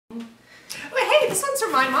this one's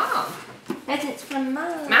from my mom. Presents from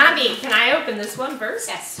Mom. Mommy, can I open this one first?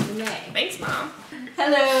 Yes, you may. Thanks, Mom.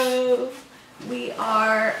 Hello. We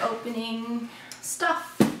are opening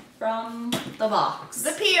stuff from the box.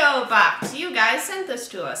 The P.O. box. You guys sent this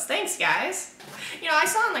to us. Thanks, guys. You know, I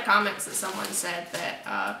saw in the comments that someone said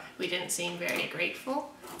that we didn't seem very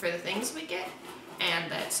grateful for the things we get,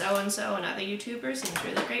 and that so-and-so and other YouTubers seem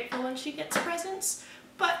really grateful when she gets presents.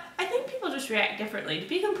 But I think people just react differently. To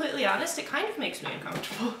be completely honest, it kind of makes me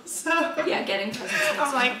uncomfortable. So yeah, getting presents.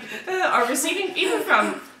 I'm like, or receiving, even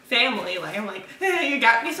from family, like I'm like, hey, you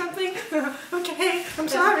got me something? Okay, I'm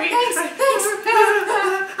sorry. Thanks.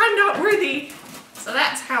 I'm not worthy. So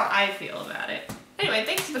that's how I feel about it. Anyway,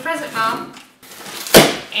 thanks for the present, Mom.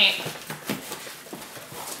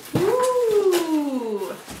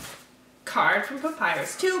 Ooh. Card from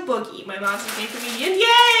Papyrus to Boogie. My mom's made for me, and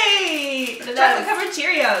yay! Chocolate covered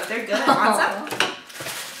Cheerios. They're good. Want some?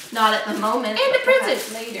 Not at the moment. And a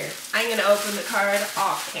present later. I'm gonna open the card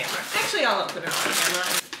off camera. Actually, I'll open it on camera.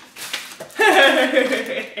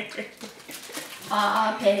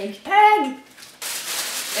 Peg. Peg.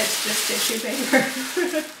 It's just tissue paper.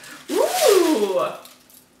 Ooh.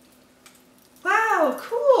 Wow,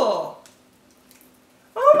 cool.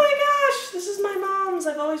 Oh my gosh, this is my mom's.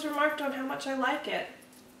 I've always remarked on how much I like it.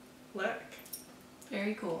 Look.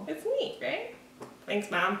 Very cool. It's neat, right? Thanks,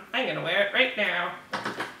 Mom. I'm gonna wear it right now.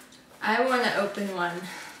 I want to open one.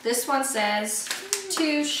 This one says,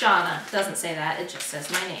 to Shauna. It doesn't say that, it just says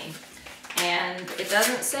my name. And it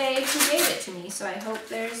doesn't say who gave it to me, so I hope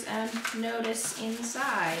there's a notice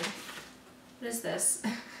inside. What is this?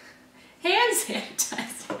 Hand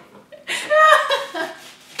sanitizer.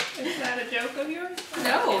 Is that a joke of yours?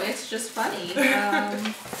 No, it's just funny.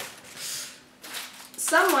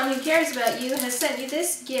 Someone who cares about you has sent you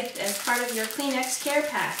this gift as part of your Kleenex care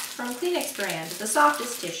pack from Kleenex brand, the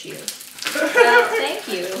softest tissue. Well, thank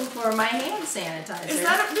you for my hand sanitizer. Is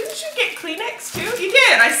that didn't you get Kleenex too? You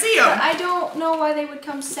did, I see them. But I don't know why they would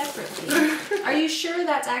come separately. Are you sure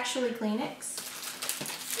that's actually Kleenex?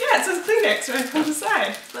 Yeah, it says Kleenex right on the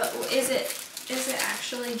side. But is it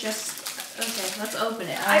actually just... Okay, let's open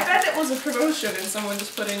it. I bet it was a promotion and someone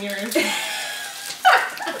just put in your info.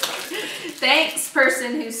 Thanks,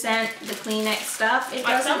 person who sent the Kleenex stuff. It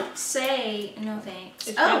What's doesn't up? say... No thanks.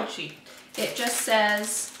 It's oh, cheap. it just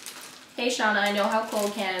says, hey Shauna, I know how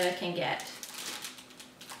cold Canada can get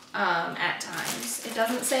at times. It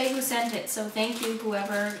doesn't say who sent it, so thank you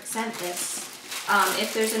whoever sent this.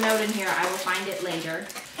 If there's a note in here, I will find it later.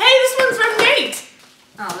 Hey, this one's from Nate!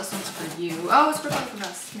 Oh, this one's for you. Oh, it's for both of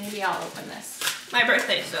us. Maybe I'll open this. My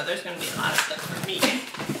birthday, so there's going to be a lot of stuff for me.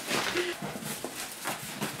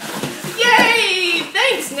 Yay!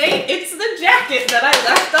 Thanks, Nate! It's the jacket that I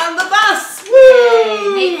left on the bus!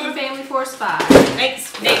 Woo! Nate from Family Force 5.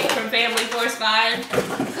 Thanks, Nate from Family Force 5.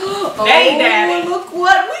 Oh, Hey, Daddy! Look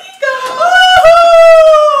what we got!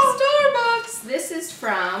 Starbucks! This is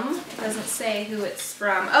from, it doesn't say who it's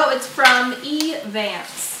from. Oh, it's from E.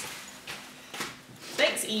 Vance.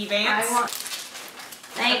 Thanks, E. Vance.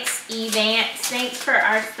 Thanks, E. Vance. Thanks for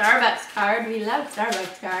our Starbucks card. We love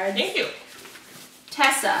Starbucks cards. Thank you.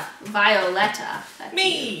 Tessa, Violetta. That's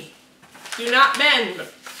Me. Do not bend.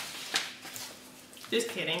 Just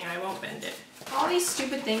kidding, I won't bend it. all these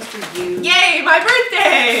stupid things for you. Yay, my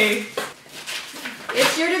birthday!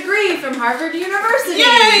 It's your degree from Harvard University.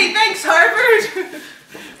 Yay, thanks, Harvard.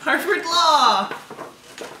 Harvard Law.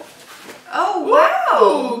 Oh,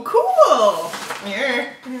 wow. Ooh, cool.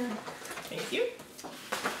 Here. Thank you.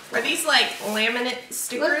 Are these like laminate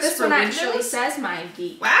stickers Look, this for one windows? actually says Mind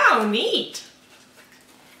Geek. Wow, neat.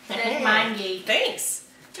 Says Mind Geek. Thanks.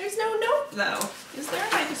 There's no note though. Is there?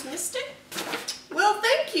 I just missed it. Well,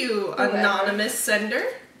 thank you, anonymous sender.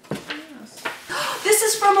 This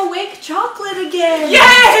is from Awake Chocolate again.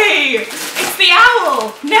 Yay! It's the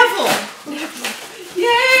owl, Neville.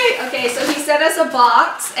 Yay! Okay, so he sent us a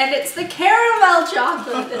box, and it's the caramel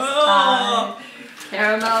chocolate this time.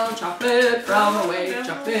 Caramel chocolate from Awake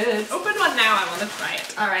Chocolate. Open one now. I want to try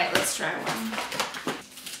it. All right, let's try one.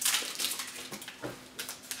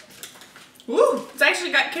 Ooh, it's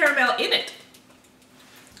actually got caramel in it.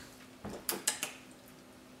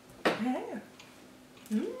 Yeah.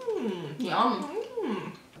 Mmm. Yum.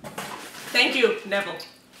 Mm. Thank you, Neville.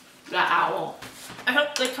 The owl. I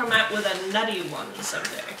hope they come out with a nutty one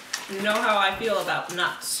someday. You know how I feel about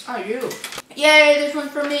nuts. Oh, you. Yay, this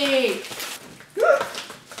one's for me.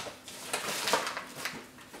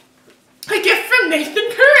 A gift from Nathan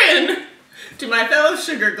Curran to my fellow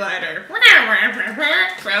sugar glider.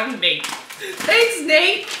 From Nate. Thanks,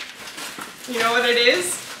 Nate. You know what it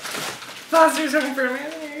is? Foster's Home for America.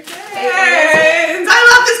 I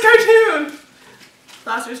love this cartoon.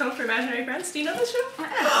 Imaginary Friends? Do you know this show?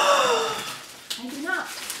 I do not.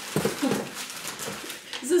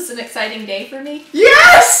 Is this an exciting day for me?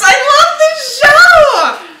 Yes! I love this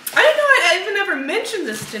show! I didn't know I'd even ever mentioned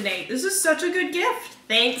this to Nate. This is such a good gift.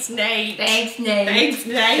 Thanks, Nate. Thanks, Nate. Thanks,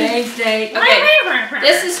 Nate. Thanks, Nate. Okay,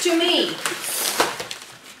 this is to me.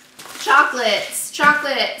 Chocolates.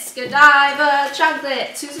 Chocolates. Godiva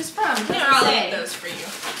chocolates. Who's this from? Here, I'll eat those for you.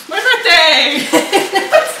 My birthday!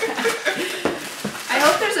 I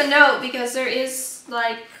hope there's a note because there is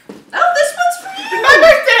like... Oh, this one's for you! My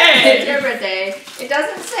birthday! It's your birthday. It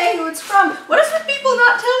doesn't say who it's from. What is with people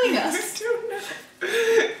not telling us? I don't know.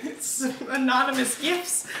 It's anonymous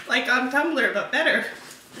gifts, like on Tumblr, but better.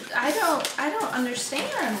 I don't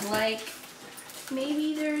understand. Like,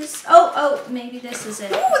 maybe there's... Oh, maybe this is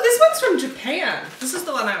it. Oh, this one's from Japan. This is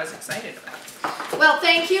the one I was excited about. Well,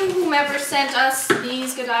 thank you, whomever sent us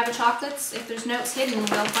these Godiva chocolates. If there's notes hidden,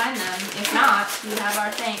 we'll find them. If not, you have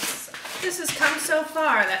our thanks. This has come so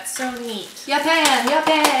far. That's so neat. Japan,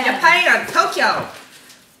 Japan. Japan, Tokyo.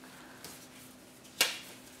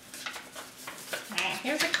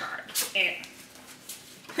 Here's a card.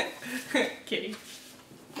 Kitty.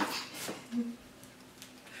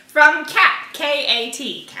 From Kat,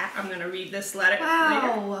 K-A-T. Kat, I'm gonna read this letter.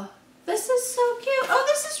 Wow. This is so cute. Oh,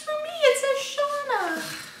 this is for me. It says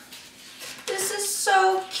Shauna. This is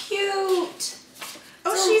so cute.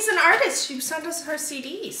 Oh, she's an artist. She sent us her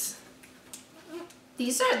CDs.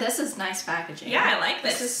 This is nice packaging. Yeah, I like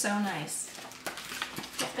this. This is so nice.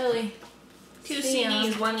 Really. 2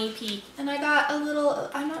 CDs, 1 EP. And I got a little,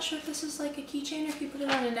 I'm not sure if this is like a keychain or if you put it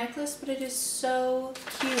on a necklace, but it is so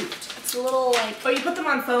cute. It's a little like... Oh, you put them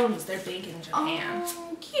on phones. They're big in Japan.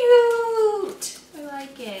 Oh, cute. I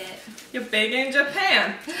like it. You're big in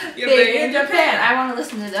Japan. You're big in Japan. I want to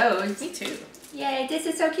listen to those. Me too. Yay, this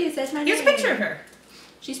is so cute. That's my Here's a name. picture of her.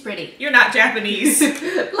 She's pretty. You're not Japanese.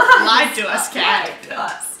 Lied to us, Kat. Lied to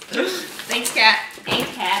us. Thanks, Kat.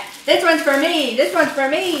 Thanks, Kat. This one's for me. This one's for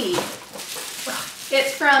me.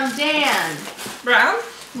 It's from Dan. Brown?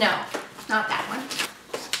 No, not that one.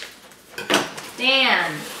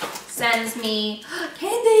 Dan sends me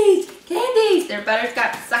candies. Candies. They're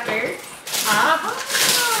butterscotch suckers. Ah.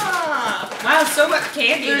 Wow, so much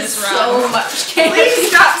candy There's this round. so much candy. Please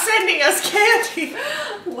stop sending us candy.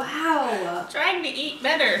 Wow. Trying to eat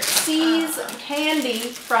better. Sees candy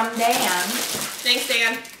from Dan. Thanks,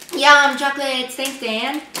 Dan. Yum, chocolates. Thanks,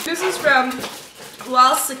 Dan. This is from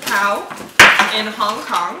Walsakau in Hong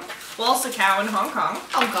Kong. Walsakau in Hong Kong.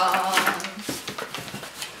 Hong Kong.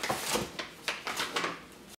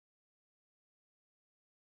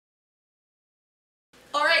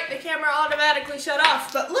 Alright, the camera automatically shut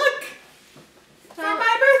off, but look! For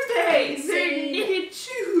my birthday! They're knitted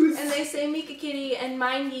shoes! And they say Meekakitty and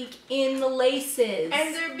MindGeek in the laces.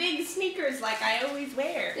 And they're big sneakers like I always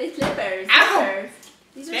wear. They're slippers. Ow! Slippers.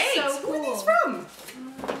 These are Thanks. so cool. Who are these from?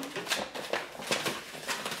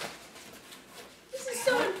 This is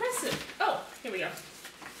so impressive. Oh, here we go.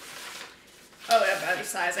 Oh, about your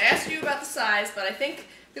size. I asked you about the size, but I think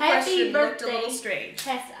the question looked a little strange.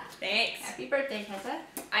 Tessa. Thanks. Happy birthday, Tessa.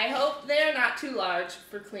 I hope they're not too large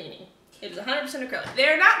for cleaning. It is 100% acrylic.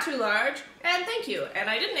 They're not too large, and thank you. And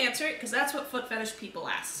I didn't answer it because that's what foot fetish people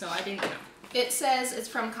ask, so I didn't know. It says it's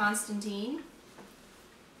from Constantine.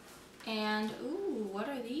 And, ooh, what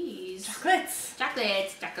are these? Chocolates.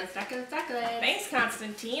 Chocolates, chocolates, chocolates, chocolates. Thanks,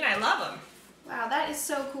 Constantine. I love them. Wow, that is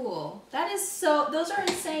so cool. That is so, those are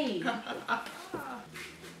insane.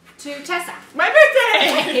 To Tessa. My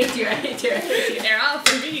birthday! I hate you, I hate you, I hate you. They're all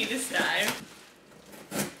for me this time.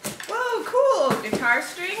 Whoa, cool. Guitar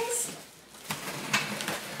strings.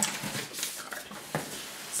 Card.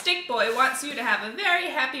 Stick Boy wants you to have a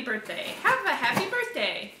very happy birthday. Have a happy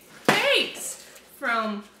birthday. Thanks.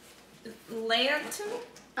 From Lanton?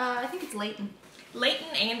 I think it's Leighton.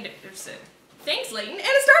 Leighton Anderson. Thanks, Leighton. And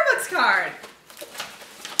a Starbucks card.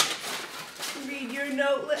 Read your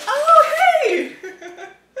note. Oh, hey!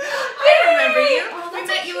 I remember you. Oh, we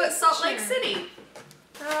met you at Salt Lake picture. City.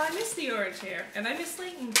 Oh, I miss the orange hair. And I miss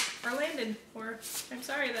Leighton. Or Landon. Or, I'm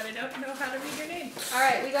sorry that I don't know how to read your name.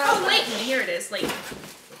 Alright, we got... Oh, Leighton. Here it is. Leighton.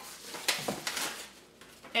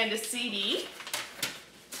 And a CD.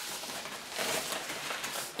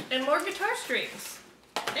 And more guitar strings.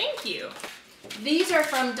 Thank you. These are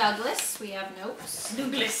from Douglas. We have notes.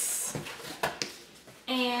 Douglas.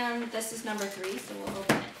 And this is number 3, so we'll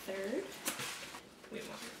open it third. We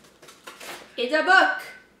won. It's a book!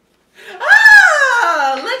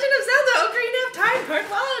 Ah! Legend of Zelda Ocarina of Time Part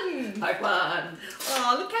 1! Part 1.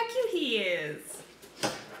 Oh, look how cute he is.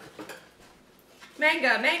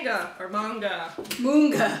 Manga, or manga.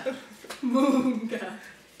 Moonga. Moonga.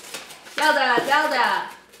 Zelda, Zelda.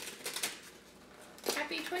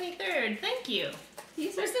 Happy 23rd. Thank you.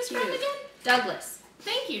 Where's this from again? Douglas.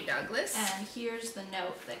 Thank you, Douglas. And here's the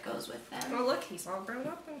note that goes with them. Oh, look, he's all grown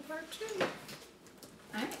up in part 2.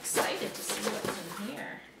 I'm excited to see what's in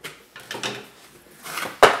here.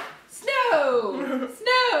 Snow!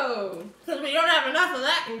 Snow! Because we don't have enough of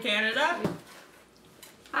that in Canada.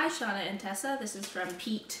 Hi, Shauna and Tessa. This is from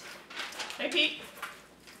Pete. Hey, Pete.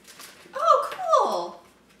 Oh, cool!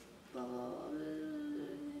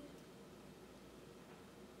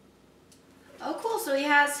 Oh, cool. So he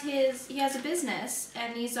has a business,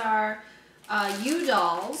 and these are U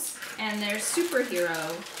dolls, and they're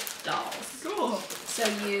superhero dolls. Cool. So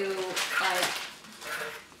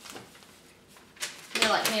they're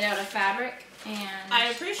like made out of fabric, and I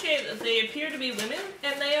appreciate that they appear to be women,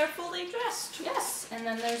 and they are fully dressed. yes, and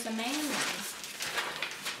then there's a man one.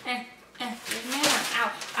 There's a man one.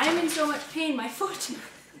 Ow! I'm in so much pain, my foot.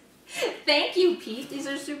 Thank you, Pete. These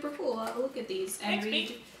are super cool. I'll look at these and Thanks, read.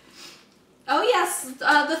 Pete. Oh yes,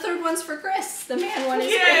 the third one's for Chris. The man one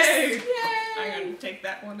is Yay! Chris. Yay! I'm gonna take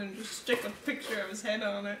that one and just stick a picture of his head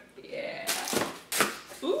on it. Yeah.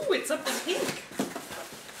 Ooh, it's something pink.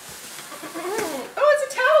 Oh,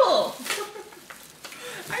 it's a towel!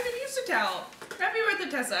 I haven't used a towel. Happy birthday,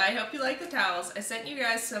 Tessa. I hope you like the towels. I sent you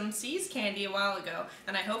guys some C's candy a while ago,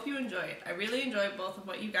 and I hope you enjoy it. I really enjoy both of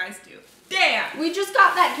what you guys do. Damn! We just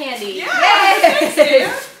got that candy. Yeah! Yay! Thanks, Dan.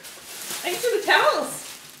 Thanks for the towels.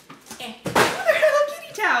 Oh, they're Hello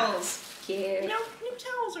Kitty towels. Cute. You know, new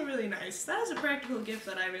towels are really nice. That is a practical gift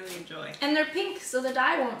that I really enjoy. And they're pink, so the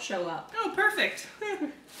dye won't show up. Oh, perfect.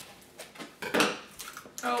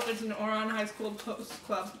 Oh, it's an Oron High School Club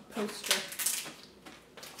poster.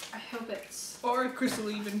 I hope it's... Or a Crystal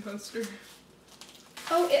Even poster.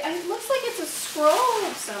 Oh, it looks like it's a scroll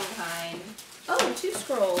of some kind. Oh, 2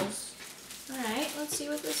 scrolls. Alright, let's see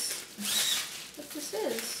what this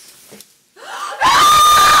is.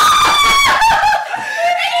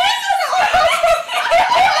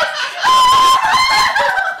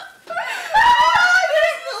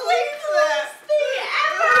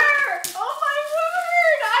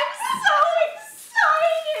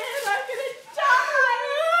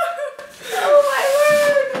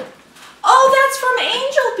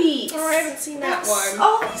 Seen that one.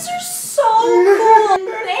 Oh, these are so cool.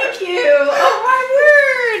 Thank you. Oh my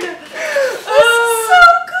word. This is so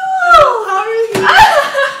cool. How are you?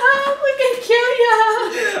 Look at Kyoya.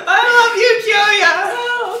 I love you, Kyoya.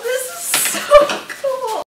 Oh, this is so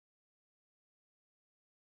cool.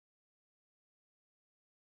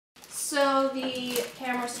 So the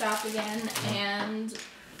camera stopped again, and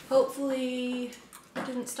hopefully it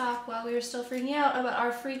didn't stop while we were still freaking out about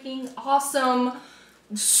our freaking awesome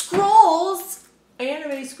scrolls,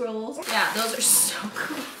 anime scrolls. Yeah, those are so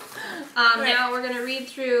cool. Now we're gonna read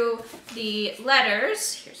through the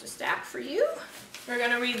letters. Here's a stack for you. We're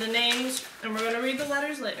gonna read the names and we're gonna read the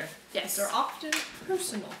letters later. Yes. They're often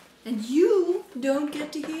personal. And you don't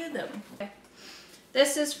get to hear them. Okay.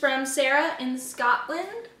 This is from Sarah in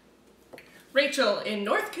Scotland. Rachel in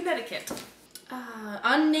North Connecticut.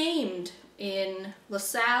 Unnamed in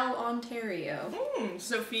LaSalle, Ontario.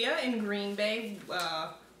 Sophia in Green Bay,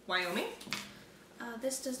 Wyoming.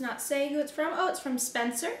 This does not say who it's from. Oh, it's from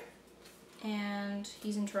Spencer, and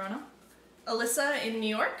he's in Toronto. Alyssa in New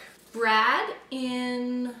York. Brad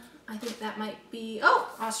in, I think that might be, oh,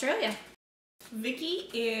 Australia. Vicky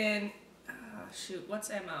in, shoot, what's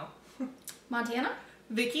MO? Montana.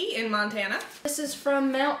 Vicky in Montana. This is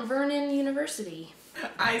from Mount Vernon University.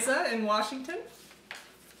 Isa in Washington.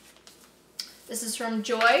 This is from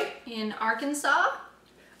Joy in Arkansas.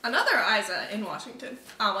 Another Isa in Washington.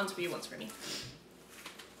 One's for you, one's for me.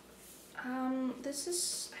 This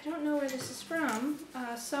is, I don't know where this is from.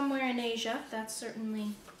 Somewhere in Asia. That's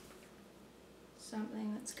certainly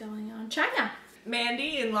something that's going on. China.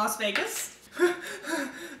 Mandy in Las Vegas.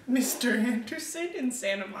 Mr. Anderson in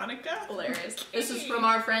Santa Monica. Hilarious. This is from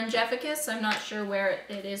our friend Jefficus. I'm not sure where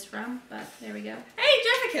it is from, but there we go. Hey,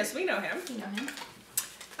 Jefficus, we know him. You know him.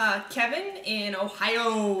 Kevin in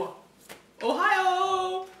Ohio.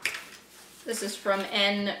 Ohio! This is from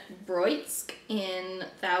N. Broitsk in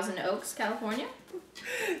Thousand Oaks, California.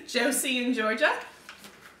 Josie in Georgia.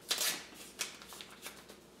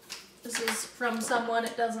 This is from someone,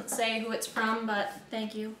 it doesn't say who it's from, but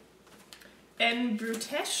thank you. N.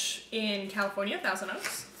 Brutesh in California, Thousand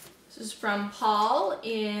Oaks. This is from Paul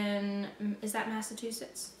in, is that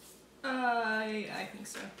Massachusetts? I think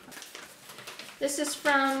so. This is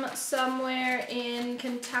from somewhere in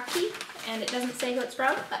Kentucky, and it doesn't say who it's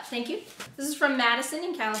from, but thank you. This is from Madison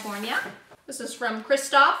in California. This is from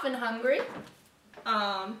Christoph in Hungary.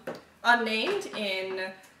 Unnamed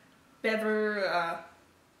in Belev,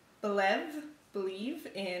 believe,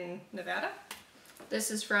 in Nevada. This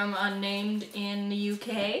is from Unnamed in the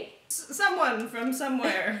UK. Someone from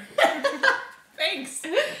somewhere. Thanks.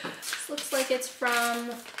 This looks like it's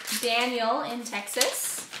from Daniel in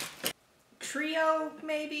Texas. Trio,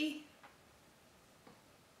 maybe?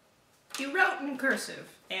 You wrote in cursive,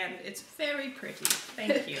 and it's very pretty.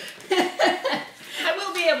 Thank you. I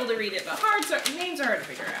will be able to read it, but names are hard to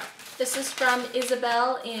figure out. This is from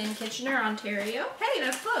Isabel in Kitchener, Ontario. Hey,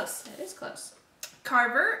 that's close. That is close.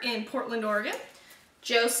 Carver in Portland, Oregon.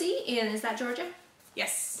 Josie in, is that Georgia?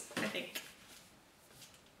 Yes, I think.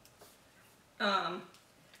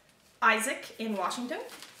 Isaac in Washington.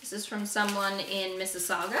 This is from someone in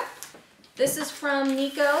Mississauga. This is from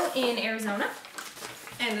Nico in Arizona.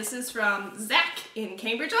 And this is from Zach in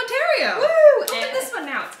Cambridge, Ontario. Woo! Open this one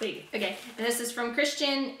now, it's big. Okay, and this is from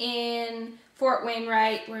Christian in Fort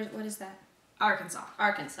Wainwright. What is that? Arkansas.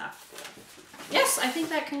 Arkansas. Yes, I think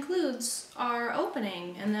that concludes our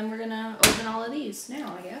opening, and then we're gonna open all of these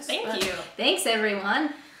now, I guess. Thank you. Thanks,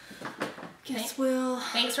 everyone. Thanks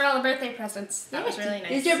Thanks for all the birthday presents. That was really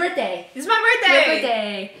nice. It's your birthday. It's my birthday. Your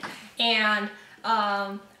birthday. And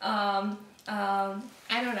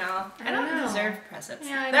I don't know. I don't deserve presents.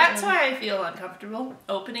 Yeah, That's why I feel uncomfortable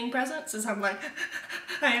opening presents. Is I'm like,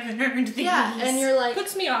 I haven't earned these. Yeah, and you're like,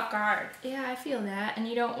 puts me off guard. Yeah, I feel that, and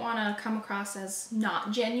you don't want to come across as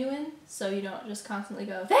not genuine, so you don't just constantly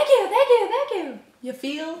go, thank you, thank you, thank you. You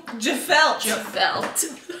feel? Jafelt.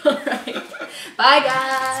 Jafelt. All right. Bye,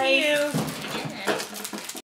 guys. See you.